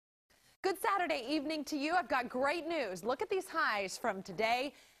Good Saturday evening to you. I've got great news. Look at these highs from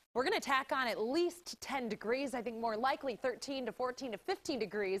today. We're going to tack on at least 10 degrees. I think more likely 13 to 14 to 15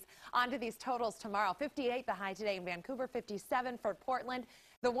 degrees onto these totals tomorrow. 58 the high today in Vancouver, 57 for Portland.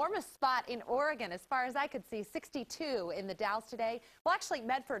 The warmest spot in Oregon, as far as I could see, 62 in the Dalles today. Well, actually,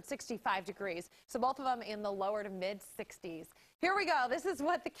 Medford, 65 degrees. So both of them in the lower to mid 60s. Here we go. This is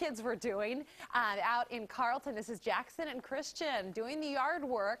what the kids were doing out in Carlton. This is Jackson and Christian doing the yard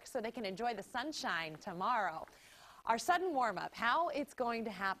work so they can enjoy the sunshine tomorrow. Our sudden warm-up, how it's going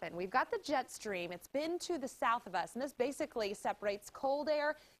to happen. We've got the jet stream. It's been to the south of us, and this basically separates cold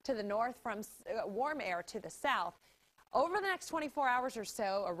air to the north from warm air to the south. Over the next 24 hours or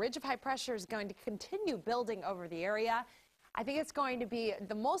so, a ridge of high pressure is going to continue building over the area. I think it's going to be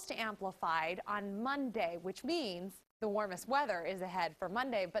the most amplified on Monday, which means the warmest weather is ahead for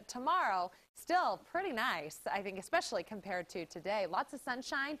Monday. But tomorrow, still pretty nice, I think, especially compared to today. Lots of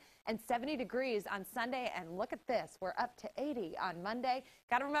sunshine and 70 degrees on Sunday. And look at this, we're up to 80 on Monday.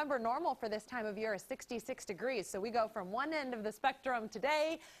 Got to remember, normal for this time of year is 66 degrees. So we go from one end of the spectrum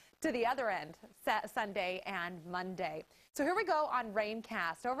today to the other end, Sunday and Monday. So here we go on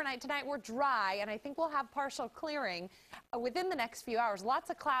Raincast. Overnight tonight we're dry, and I think we'll have partial clearing within the next few hours. Lots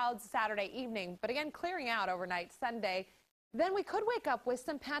of clouds Saturday evening, but again clearing out overnight Sunday. Then we could wake up with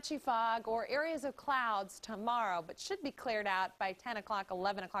some patchy fog or areas of clouds tomorrow, but should be cleared out by 10 o'clock,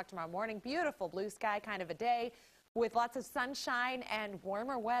 11 o'clock tomorrow morning. Beautiful blue sky kind of a day with lots of sunshine and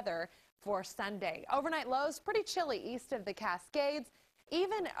warmer weather for Sunday. Overnight lows pretty chilly east of the Cascades.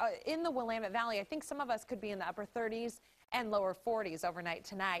 Even in the Willamette Valley, I think some of us could be in the upper 30s and lower 40s overnight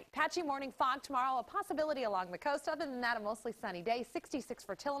tonight. Patchy morning fog tomorrow, a possibility along the coast. Other than that, a mostly sunny day. 66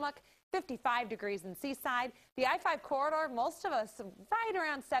 for Tillamook, 55 degrees in Seaside. The I-5 corridor, most of us right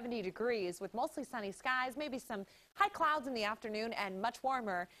around 70 degrees with mostly sunny skies, maybe some high clouds in the afternoon and much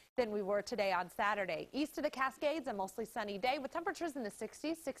warmer than we were today on Saturday. East of the Cascades, a mostly sunny day with temperatures in the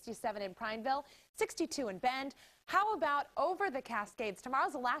 60s, 67 in Prineville, 62 in Bend. How about over the Cascades?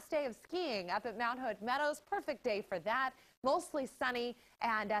 Tomorrow's the last day of skiing up at Mount Hood Meadows. Perfect day for that. Mostly sunny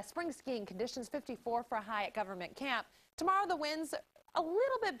and spring skiing conditions, 54 for a high at Government Camp. Tomorrow the winds a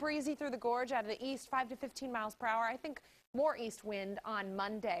little bit breezy through the gorge out of the east, 5 to 15 miles per hour. I think more east wind on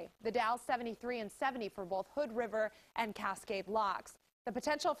Monday. The Dalles 73 and 70 for both Hood River and Cascade Locks. The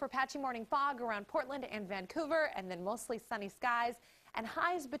potential for patchy morning fog around Portland and Vancouver, and then mostly sunny skies and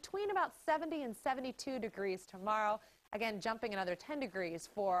highs between about 70 and 72 degrees tomorrow. Again, jumping another 10 degrees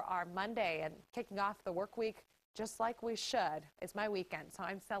for our Monday and kicking off the work week just like we should. It's my weekend, so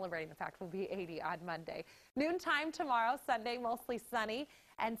I'm celebrating the fact we'll be 80 on Monday. Noontime tomorrow, Sunday, mostly sunny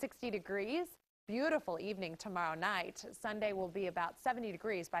and 60 degrees. Beautiful evening tomorrow night. Sunday will be about 70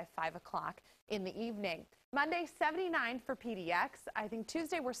 degrees by 5 o'clock in the evening. Monday, 79 for PDX. I think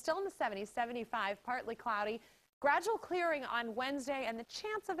Tuesday we're still in the 70s, 75, partly cloudy. Gradual clearing on Wednesday and the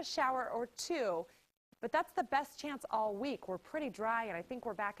chance of a shower or two. But that's the best chance all week. We're pretty dry, and I think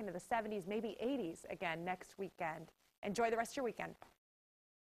we're back into the 70s, maybe 80s again next weekend. Enjoy the rest of your weekend.